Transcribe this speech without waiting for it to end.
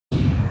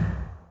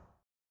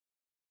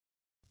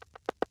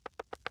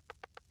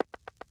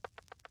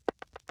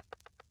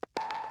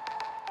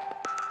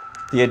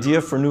The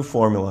idea for new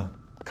formula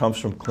comes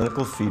from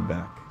clinical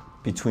feedback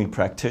between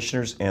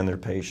practitioners and their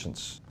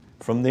patients.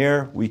 From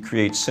there, we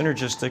create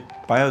synergistic,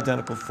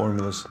 bioidentical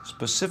formulas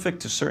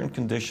specific to certain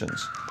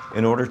conditions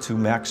in order to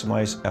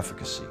maximize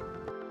efficacy.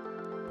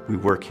 We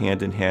work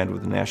hand in hand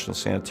with the National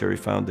Sanitary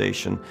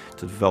Foundation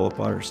to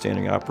develop our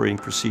standard operating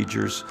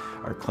procedures,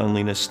 our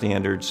cleanliness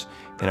standards,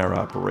 and our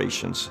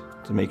operations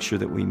to make sure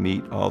that we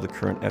meet all the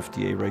current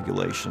FDA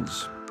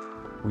regulations.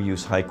 We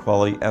use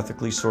high-quality,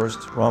 ethically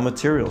sourced raw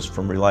materials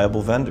from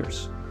reliable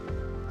vendors.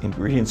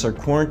 Ingredients are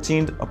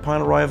quarantined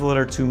upon arrival at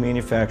our 2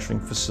 manufacturing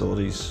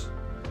facilities.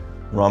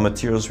 Raw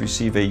materials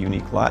receive a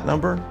unique lot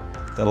number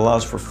that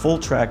allows for full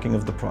tracking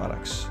of the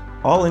products.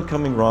 All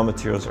incoming raw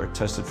materials are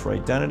tested for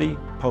identity,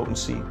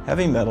 potency,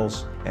 heavy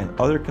metals, and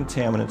other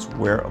contaminants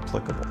where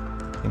applicable.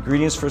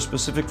 Ingredients for a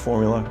specific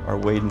formula are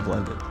weighed and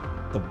blended.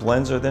 The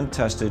blends are then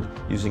tested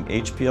using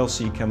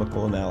HPLC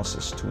chemical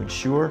analysis to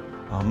ensure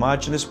a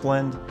homogeneous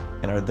blend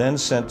and are then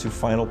sent to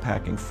final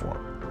packing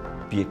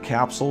form, be it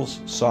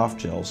capsules, soft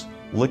gels,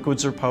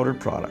 liquids, or powdered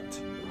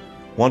product.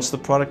 Once the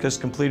product has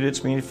completed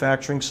its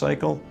manufacturing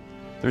cycle,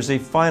 there's a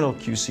final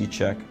QC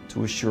check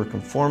to assure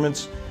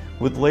conformance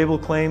with label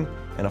claim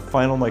and a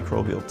final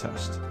microbial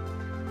test.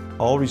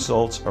 All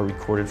results are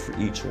recorded for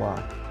each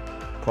lot.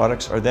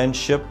 Products are then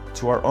shipped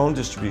to our own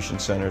distribution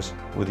centers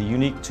with a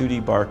unique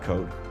 2D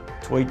barcode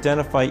to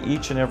identify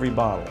each and every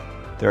bottle.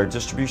 There are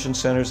distribution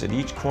centers at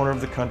each corner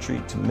of the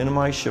country to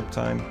minimize ship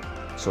time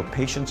so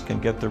patients can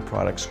get their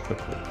products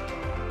quickly.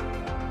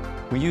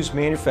 We use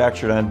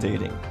manufactured on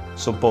dating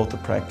so both the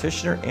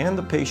practitioner and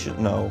the patient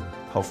know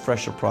how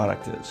fresh a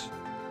product is.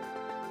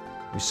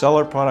 We sell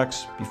our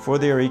products before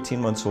they are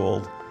 18 months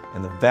old,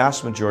 and the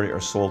vast majority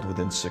are sold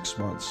within 6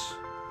 months.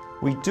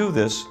 We do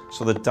this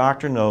so the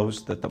doctor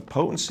knows that the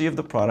potency of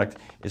the product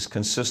is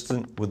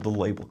consistent with the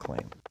label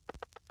claim.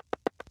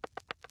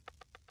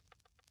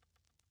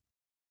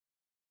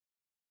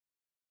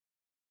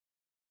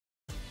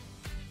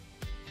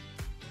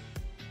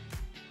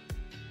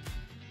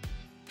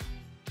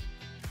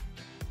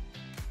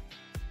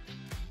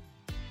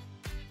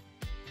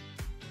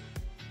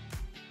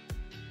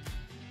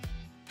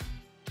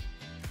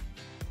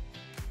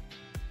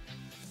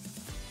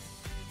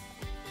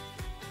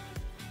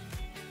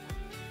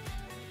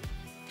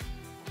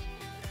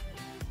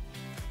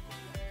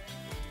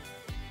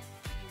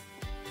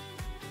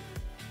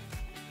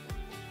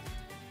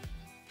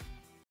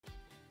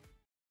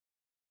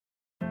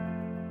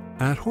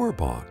 At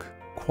Horbach,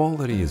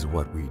 quality is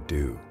what we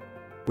do.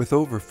 With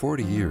over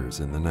 40 years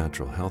in the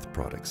natural health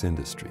products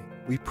industry,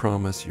 we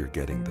promise you're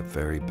getting the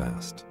very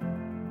best.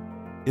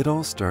 It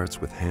all starts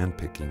with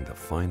handpicking the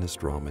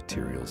finest raw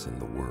materials in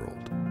the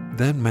world,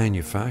 then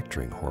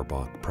manufacturing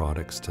Horbach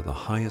products to the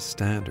highest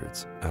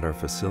standards at our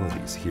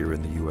facilities here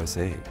in the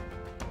USA.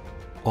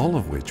 All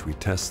of which we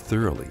test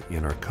thoroughly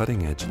in our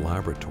cutting-edge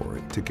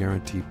laboratory to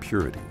guarantee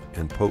purity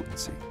and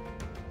potency.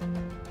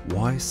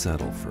 Why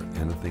settle for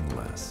anything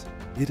less?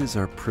 It is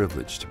our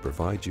privilege to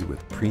provide you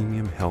with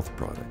premium health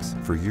products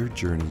for your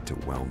journey to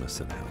wellness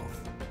and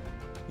health.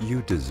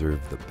 You deserve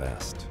the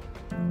best.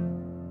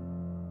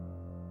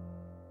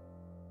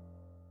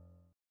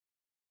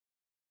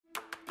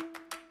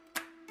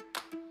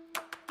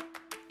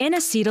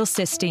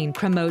 N-acetyl-cysteine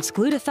promotes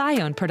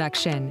glutathione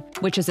production,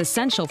 which is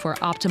essential for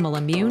optimal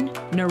immune,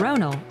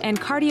 neuronal, and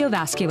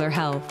cardiovascular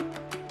health.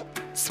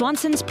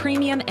 Swanson's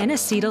premium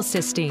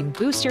N-acetyl-cysteine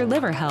boosts your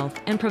liver health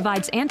and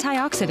provides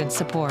antioxidant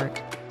support.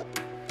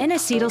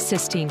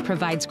 N-acetyl-cysteine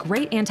provides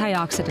great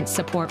antioxidant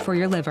support for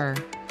your liver.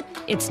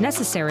 It's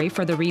necessary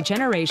for the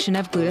regeneration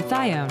of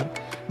glutathione,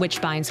 which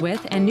binds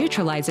with and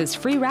neutralizes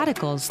free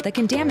radicals that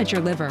can damage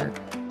your liver.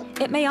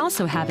 It may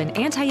also have an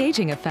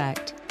anti-aging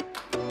effect.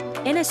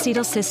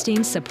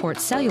 N-acetyl-cysteine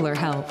supports cellular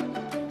health.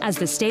 As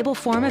the stable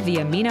form of the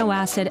amino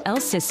acid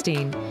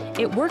L-cysteine,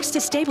 it works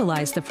to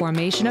stabilize the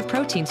formation of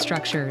protein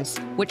structures,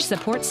 which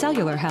support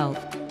cellular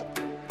health.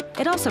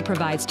 It also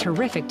provides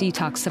terrific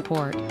detox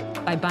support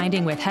by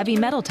binding with heavy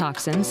metal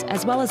toxins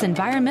as well as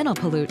environmental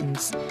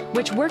pollutants,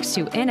 which works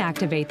to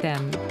inactivate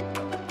them.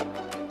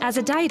 As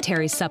a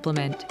dietary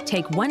supplement,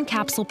 take 1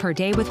 capsule per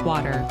day with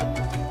water.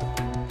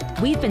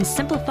 We've been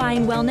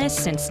simplifying wellness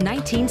since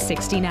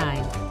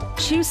 1969.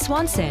 Choose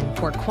Swanson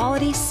for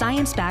quality,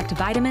 science-backed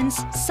vitamins,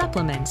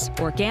 supplements,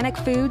 organic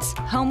foods,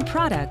 home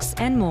products,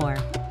 and more.